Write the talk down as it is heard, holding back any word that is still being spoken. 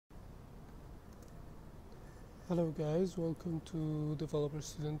Hello guys, welcome to Developer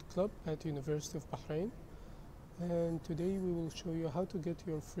Student Club at University of Bahrain, and today we will show you how to get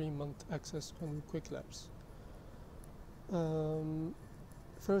your free month access on Qwiklabs. Um,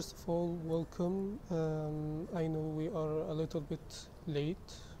 First of all, welcome. I know we are a little bit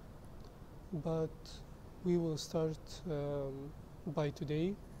late, but we will start by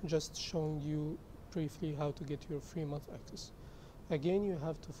today just showing you briefly how to get your free month access. Again, you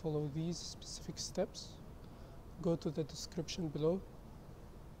have to follow these specific steps. Go to the description below,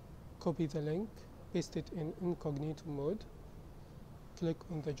 copy the link, paste it in incognito mode, click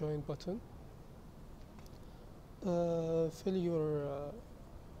on the join button, fill your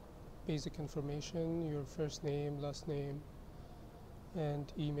basic information, your first name, last name,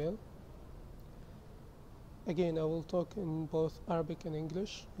 and email. Again, I will talk in both Arabic and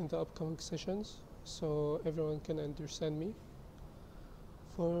English in the upcoming sessions so everyone can understand me.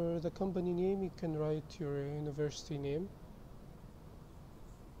 For the company name, you can write your university name.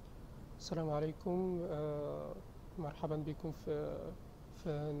 السلام عليكم، مرحبا بكم في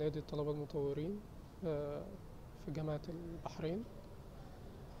نادي الطلبة المطورين في جامعة البحرين.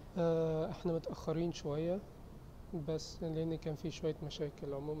 احنا متأخرين شوية بس لأن كان في شوية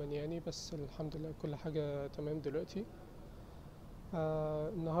مشاكل عموما يعني، بس الحمد لله كل حاجة تمام دلوقتي.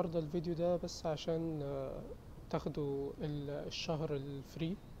 النهاردة الفيديو ده بس عشان تاخدوا الشهر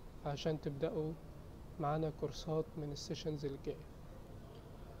الفري عشان تبدأوا معانا كورسات من السيشنز الجاية.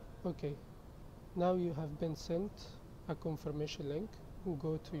 Okay, now you have been sent a confirmation link.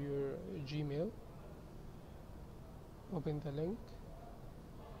 Go to your Gmail, open the link,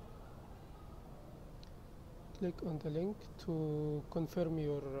 click on the link to confirm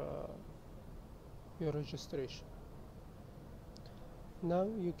your registration. Now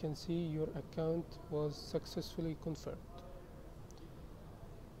you can see your account was successfully confirmed.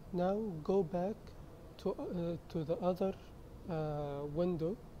 Now go back to the other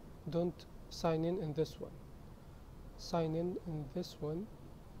window. Don't sign in this one. Sign in this one,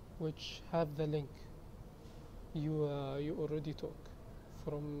 which have the link you already took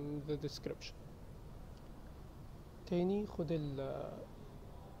from the description. تاني خد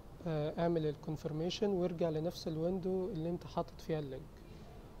اعمل الكونفirmation وارجع لنفس الويندو اللي انت حاطط فيها اللينك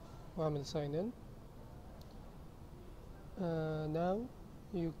واعمل sign in. Now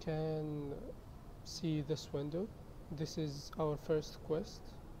you can see this window. This is our first quest.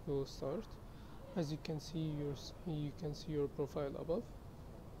 We will start. As you can see your profile above.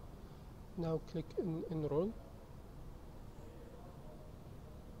 Now click enroll.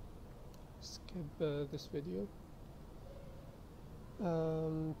 Skip this video.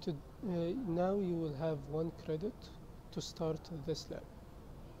 Now you will have 1 credit to start this lab.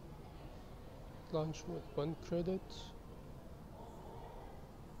 Launch with 1 credit.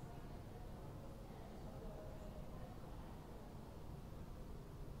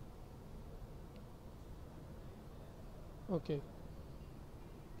 Okay,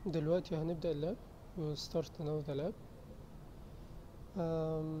 دلوقتي هنبدأ اللاب. We will start now the lab.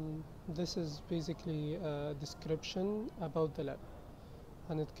 This is basically a description about the lab.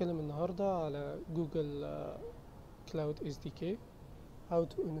 هنتكلم النهاردة على Google Cloud SDK, how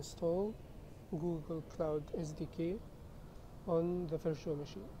to install Google Cloud SDK on the virtual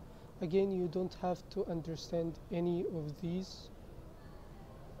machine. Again, you don't have to understand any of these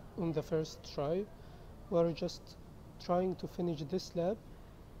on the first try. We're just trying to finish this lab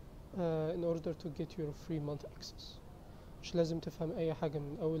in order to get your free month access. مش لازم تفهم أي حاجة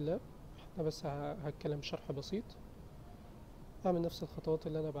من أول لاب، احنا بس هتكلم شرح بسيط. اعمل نفس الخطوات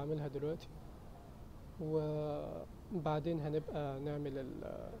اللي أنا بعملها دلوقتي وبعدين هنبقى نعمل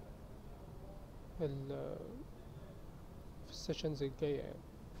في السيشنز الجاية يعني.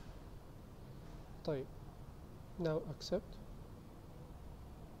 طيب now accept.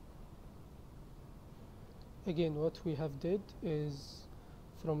 Again, what we have did is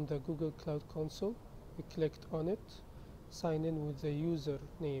from the Google Cloud Console, we clicked on it, sign in with the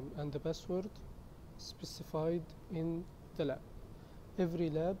username and the password specified in the lab. Every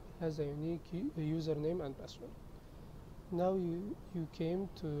lab has a unique username and password. Now you came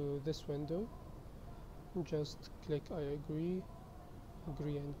to this window, just click I agree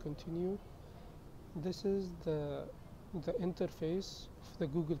and continue. This is the interface of the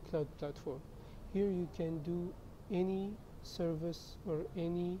Google Cloud platform. Here you can do any service or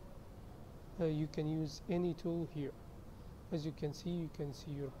any you can use any tool here. As you can see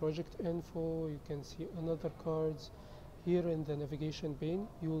your project info, you can see another cards. Here in the navigation pane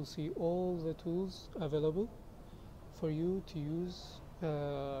you will see all the tools available for you to use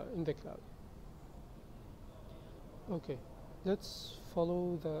in the cloud. Okay, let's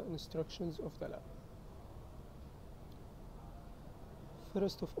follow the instructions of the lab.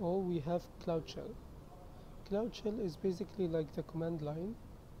 First of all, we have Cloud Shell. Cloud Shell is basically like the command line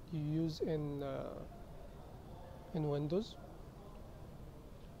you use in Windows,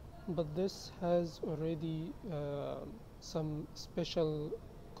 but this has already some special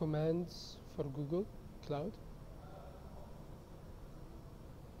commands for Google Cloud.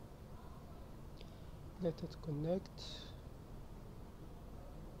 Let it connect.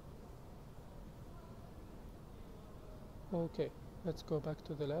 Okay, let's go back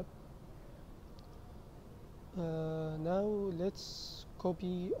to the lab. Now let's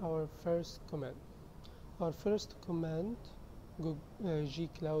copy our first command. Our first command,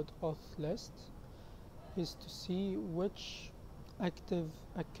 gcloud auth list, is to see which active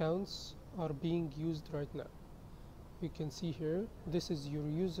accounts are being used right now. You can see here, this is your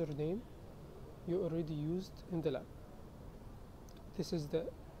username you already used in the lab. This is the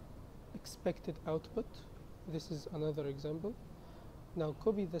expected output. This is another example. Now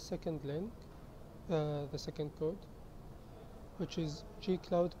copy the second link, the second code, which is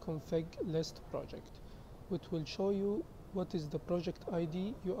gcloud config list project, which will show you what is the project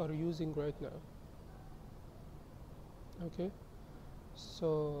ID you are using right now. Okay,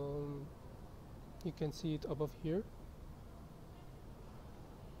 so you can see it above here.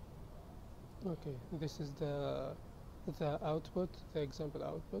 Okay, this is the output, the example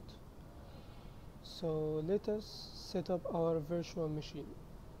output. So let us set up our virtual machine.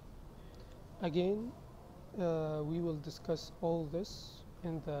 Again, we will discuss all this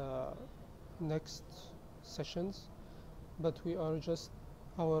in the next sessions, but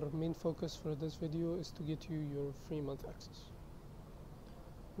our main focus for this video is to get you your free month access.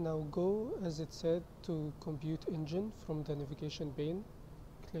 Now go, as it said, to Compute Engine from the navigation pane.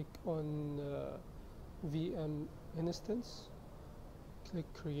 Click on VM instance, click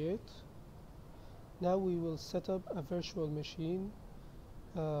Create. Now we will set up a virtual machine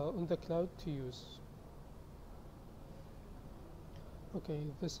on the cloud to use. Okay,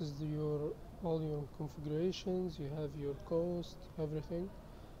 this is all your configurations. You have your cost, everything.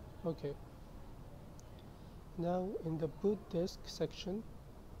 Okay. Now in the boot disk section,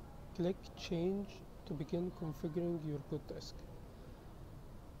 click Change to begin configuring your boot disk.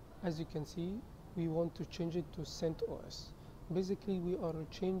 As you can see, we want to change it to CentOS. Basically, we are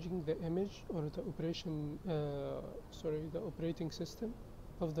changing the image or the operating system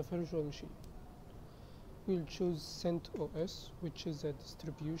of the virtual machine. We'll choose CentOS, which is a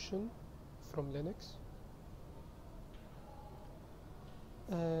distribution from Linux.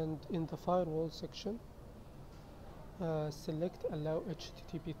 And in the firewall section, select Allow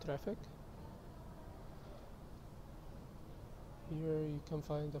HTTP traffic. Here you can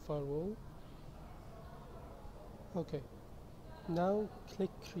find the firewall. Okay, now click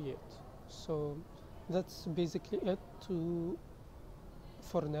Create. So that's basically it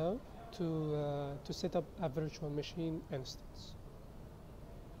for now to set up a virtual machine instance.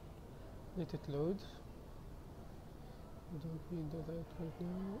 Let it load. We don't need that right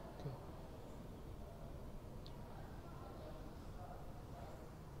now. Okay.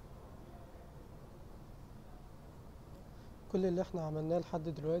 كل اللي احنا عملناه لحد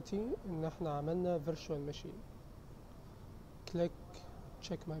دلوقتي ان احنا عملنا virtual machine. Click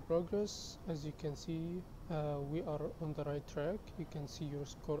check my progress. As you can see, we are on the right track. You can see your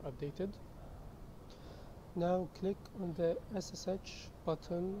score updated. Now click on the SSH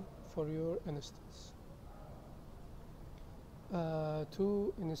button for your instance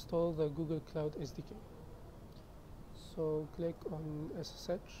to install the Google Cloud SDK. So click on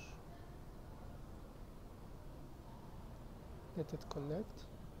SSH. Let it connect.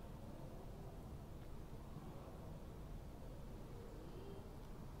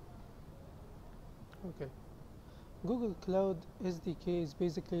 Okay. Google Cloud SDK is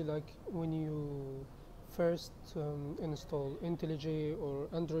basically like when you first install IntelliJ or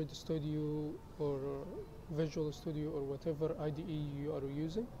Android Studio or Visual Studio or whatever IDE you are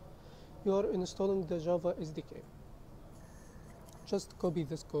using, you are installing the Java SDK. Just copy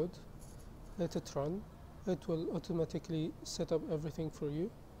this code, let it run. It will automatically set up everything for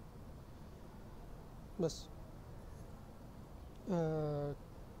you. Bas.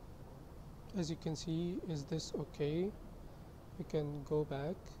 As you can see, is this okay? You can go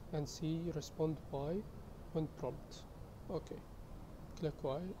back and see respond Y when prompt. Okay, click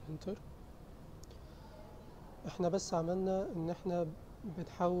Y, enter. احنا بس عملنا ان احنا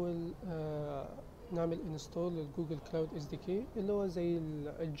بنحاول نعمل انستول للجوجل كلاود اس دي كي اللي هو زي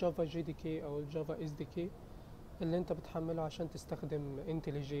الجافا جي دي كي او الجافا اس دي كي اللي انت بتحمله عشان تستخدم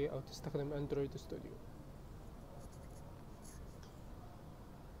انتليجي او تستخدم اندرويد ستوديو.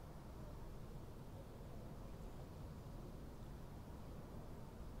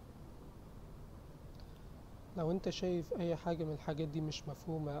 لو انت شايف اي حاجة من الحاجات دي مش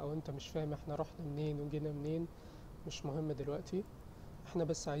مفهومة او انت مش فاهم احنا رحنا منين وجينا منين، مش مهم دلوقتي. احنا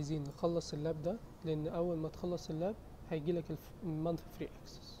بس عايزين نخلص اللاب ده، لان اول ما تخلص اللاب هيجيلك المانث فري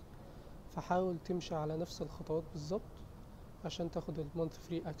اكسس. فحاول تمشي على نفس الخطوات بالظبط عشان تاخد المانث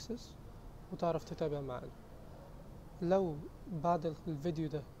فري اكسس وتعرف تتابع معانا. لو بعد الفيديو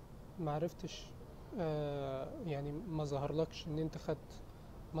ده معرفتش يعني ما ظهرلكش ان انت خدت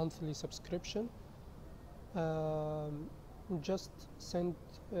monthly subscription, just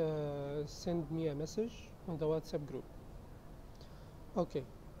send me a message on the WhatsApp group. Okay,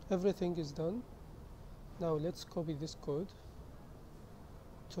 everything is done. Now let's copy this code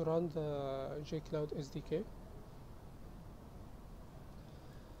to run the Qwiklabs SDK.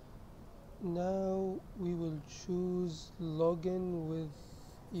 Now we will choose login with,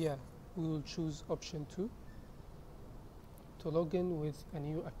 we will choose option 2 to log in with a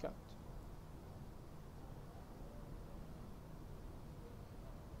new account.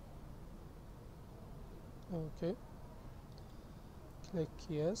 Okay, click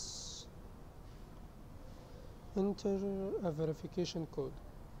yes, enter a verification code.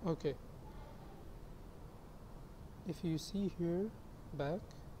 Okay, if you see here back,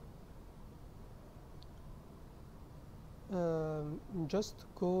 just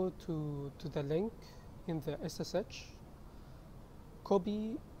go to the link in the SSH,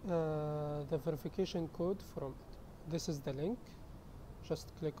 copy the verification code from it. This is the link, just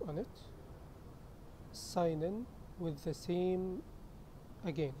click on it, sign in with the same,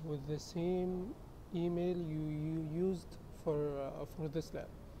 again with the same email you used for this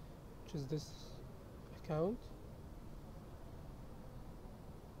lab, which is this account.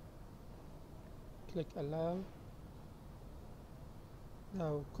 Click allow.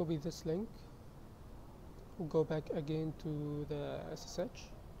 Now copy this link, go back again to the SSH,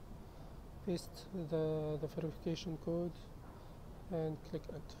 paste the verification code and click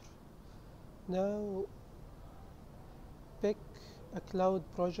enter. Now pick a cloud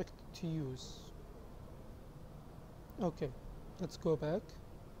project to use. Okay, let's go back.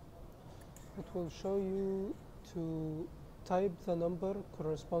 It will show you to type the number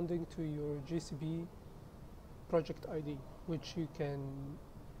corresponding to your GCP project ID, which you can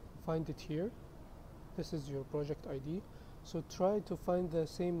find it here. This is your project ID, so try to find the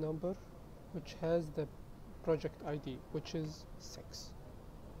same number which has the project ID, which is 6.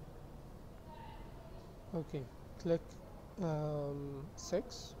 Okay, click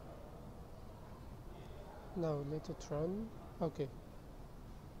 6. Now let it run. Okay,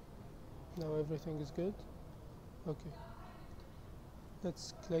 now everything is good. Okay,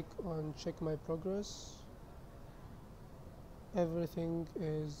 let's click on check my progress. Everything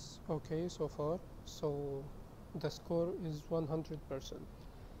is okay so far, so the score is 100%.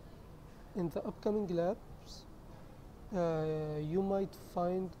 In the upcoming labs, you might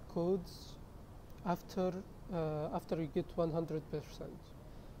find codes after you get 100%.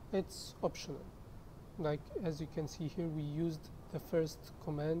 It's optional. Like as you can see here, we used the first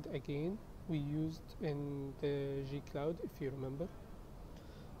command again we used in the Qwiklabs, if you remember.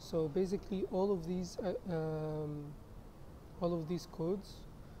 So basically all of these codes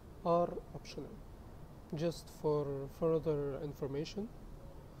are optional, just for further information,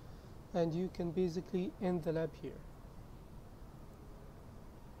 and you can basically end the lab here.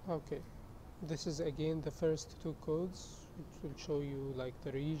 Okay, this is again the first 2 codes. It will show you like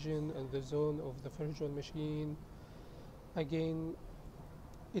the region and the zone of the virtual machine. Again,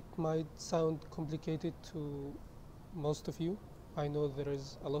 it might sound complicated to most of you. I know there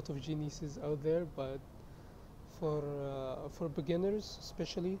is a lot of geniuses out there, but for beginners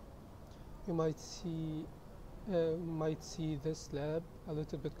especially, you might see this lab a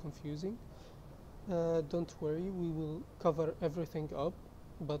little bit confusing. Don't worry, we will cover everything up,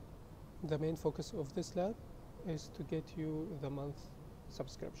 but the main focus of this lab is to get you the month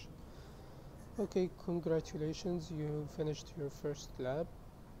subscription. Okay, congratulations, you finished your first lab.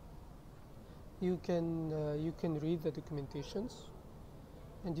 You can read the documentations,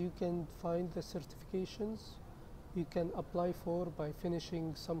 and you can find the certifications you can apply for by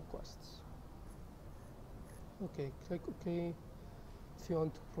finishing some quests. Okay, click OK if you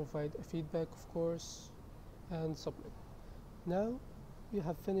want to provide a feedback, of course, and submit. Now you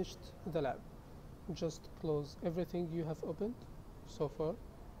have finished the lab. Just close everything you have opened so far.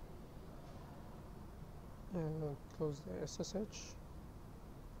 Close the SSH.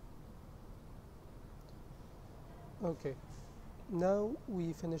 Okay, now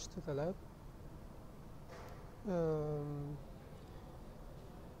we finished the lab.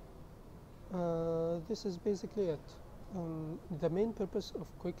 This is basically it. The main purpose of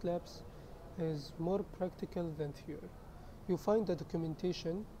Qwiklabs is more practical than theory. You find the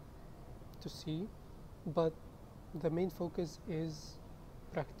documentation to see, but the main focus is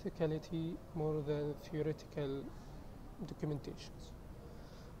practicality more than theoretical documentations.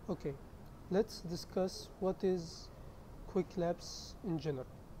 Okay, let's discuss what is Qwiklabs in general.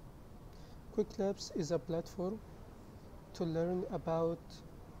 Qwiklabs is a platform to learn about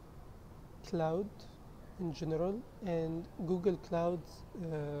cloud in general and Google Cloud's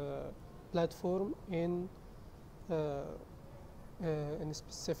platform in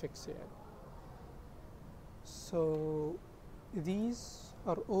specifics. Yeah. So these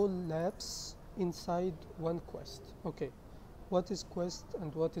are all labs inside one quest. Okay, what is quest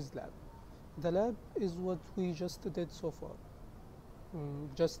and what is lab? The lab is what we just did so far.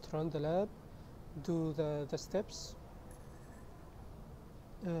 Just run the lab, do the steps.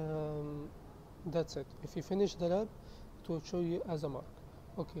 That's it. If you finish the lab, it will show you as a mark.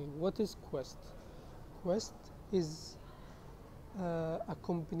 Okay, what is quest? Quest is a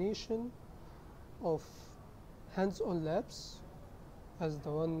combination of hands-on labs, as the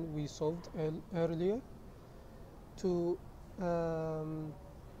one we solved earlier, to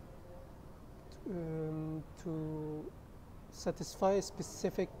satisfy a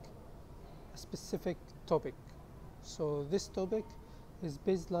specific topic. So this topic is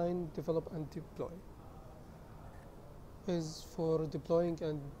baseline, develop and deploy. Is for deploying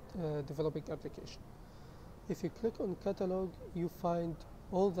and developing application. If you click on catalog, you find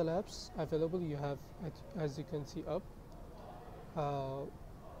all the labs available. You have, as you can see up,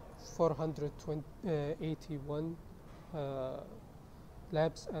 481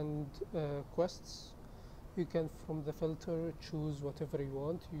 labs and quests. You can, from the filter, choose whatever you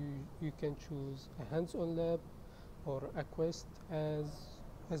want. You can choose a hands-on lab or a quest, as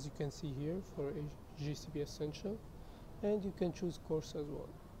you can see here, for a GCP Essential, and you can choose course as well.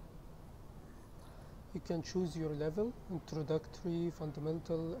 You can choose your level: introductory,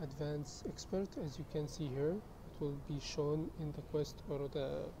 fundamental, advanced, expert. As you can see here, it will be shown in the quest or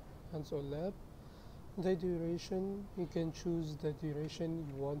the hands-on lab. The duration, you can choose the duration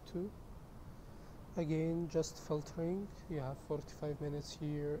you want to. Again, just filtering. You have 45 minutes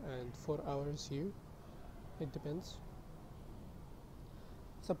here and 4 hours here. It depends.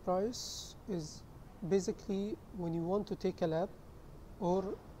 The price is basically when you want to take a lab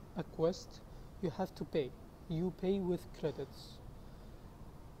or a quest, you have to pay. You pay with credits.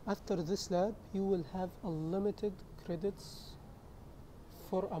 After this lab, you will have unlimited credits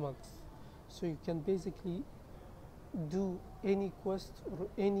for a month. So you can basically do any quest or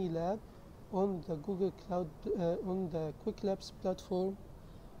any lab on the Google Cloud, on the Qwiklabs platform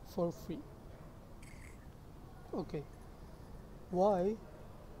for free. Okay, why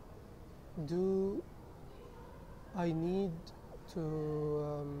do I need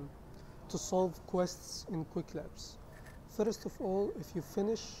to solve quests in Qwiklabs? First of all, if you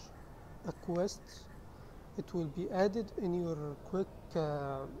finish a quest, it will be added in your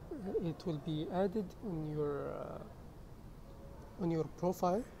on your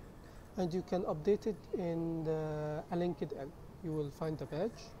profile, and you can update it in a LinkedIn. You will find a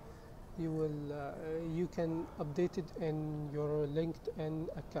badge. You can update it in your LinkedIn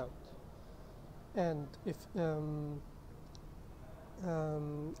account. And if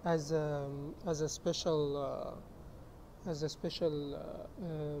as a special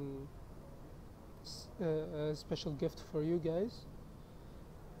special gift for you guys,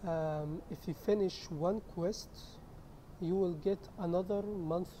 if you finish one quest, you will get another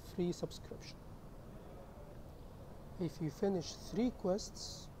month free subscription. If you finish 3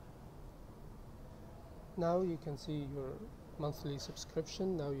 quests, now you can see your monthly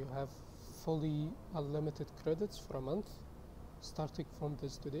subscription. Now you have fully unlimited credits for a month, starting from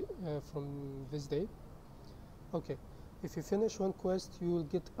this day. Okay, if you finish one quest, you will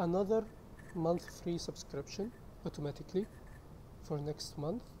get another month free subscription automatically for next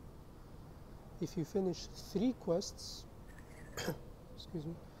month. If you finish 3 quests, excuse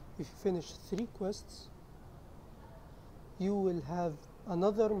me, if you finish 3 quests, you will have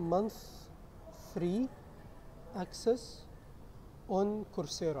another month free access on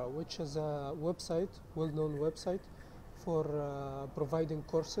Coursera, which is a website, well-known website for providing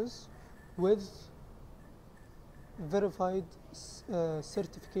courses with verified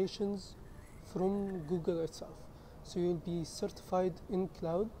certifications from Google itself. So you'll be certified in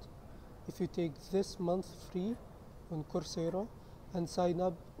cloud if you take this month free on Coursera and sign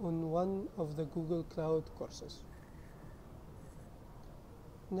up on one of the Google Cloud courses.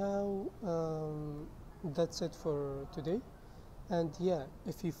 Now that's it for today. And yeah,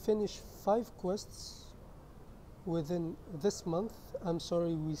 if you finish 5 quests, within this month. I'm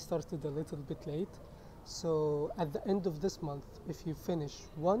sorry we started a little bit late. So at the end of this month, if you finish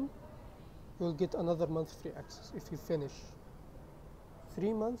one, you'll get another month free access. If you finish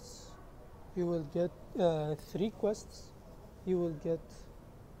 3 months, you will get 3 quests. You will get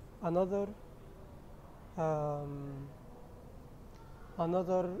another um,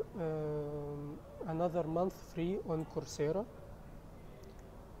 another another month free on Coursera,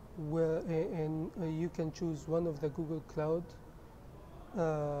 where you can choose one of the Google Cloud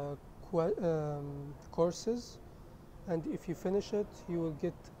courses, and if you finish it, you will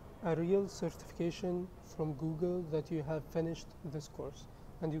get a real certification from Google that you have finished this course,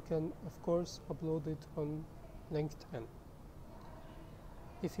 and you can of course upload it on LinkedIn.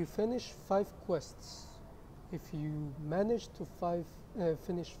 If you finish 5 quests, if you manage to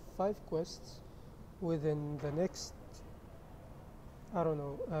finish 5 quests within the next, I don't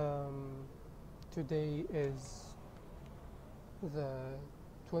know, today is the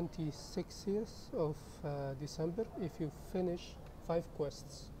 26th of December. If you finish 5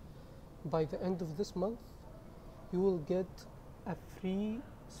 quests by the end of this month, you will get a free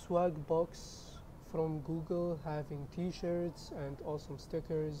swag box from Google, having t-shirts and awesome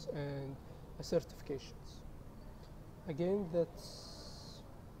stickers and certifications. Again,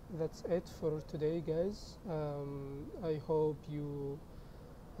 that's it for today, guys. I hope you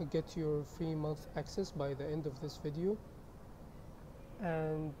get your free month access by the end of this video,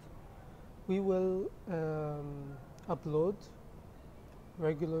 and we will upload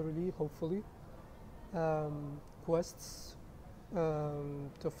regularly, hopefully, quests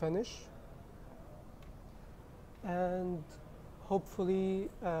to finish, and hopefully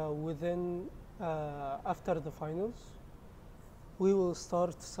within after the finals we will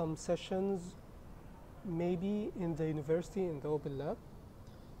start some sessions, maybe in the university in the open lab.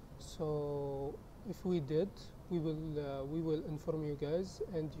 So if we did, we will inform you guys,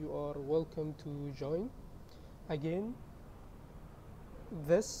 and you are welcome to join. Again,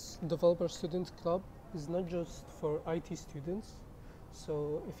 this developer student club is not just for IT students.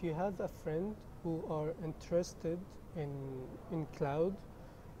 So if you have a friend who are interested in cloud,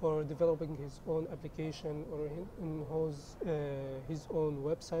 or developing his own application, or in his own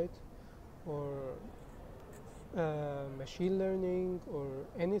website, or machine learning, or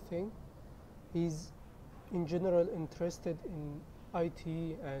anything, he's in general interested in IT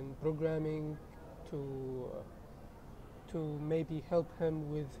and programming, to maybe help him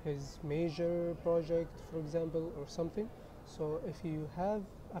with his major project, for example, or something. So if you have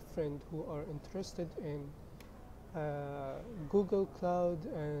a friend who are interested in Google Cloud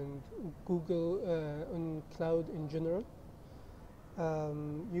and Google on cloud in general,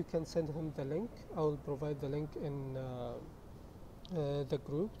 you can send him the link. I will provide the link in the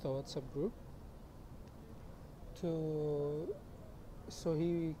group, the WhatsApp group, so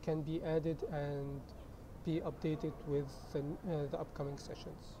he can be added and be updated with the upcoming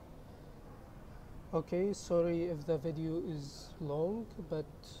sessions. Okay, sorry if the video is long, but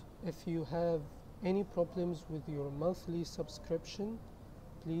if you have any problems with your monthly subscription,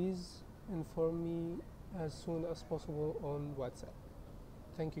 please inform me as soon as possible on WhatsApp.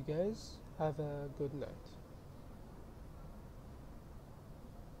 Thank you guys. Have a good night.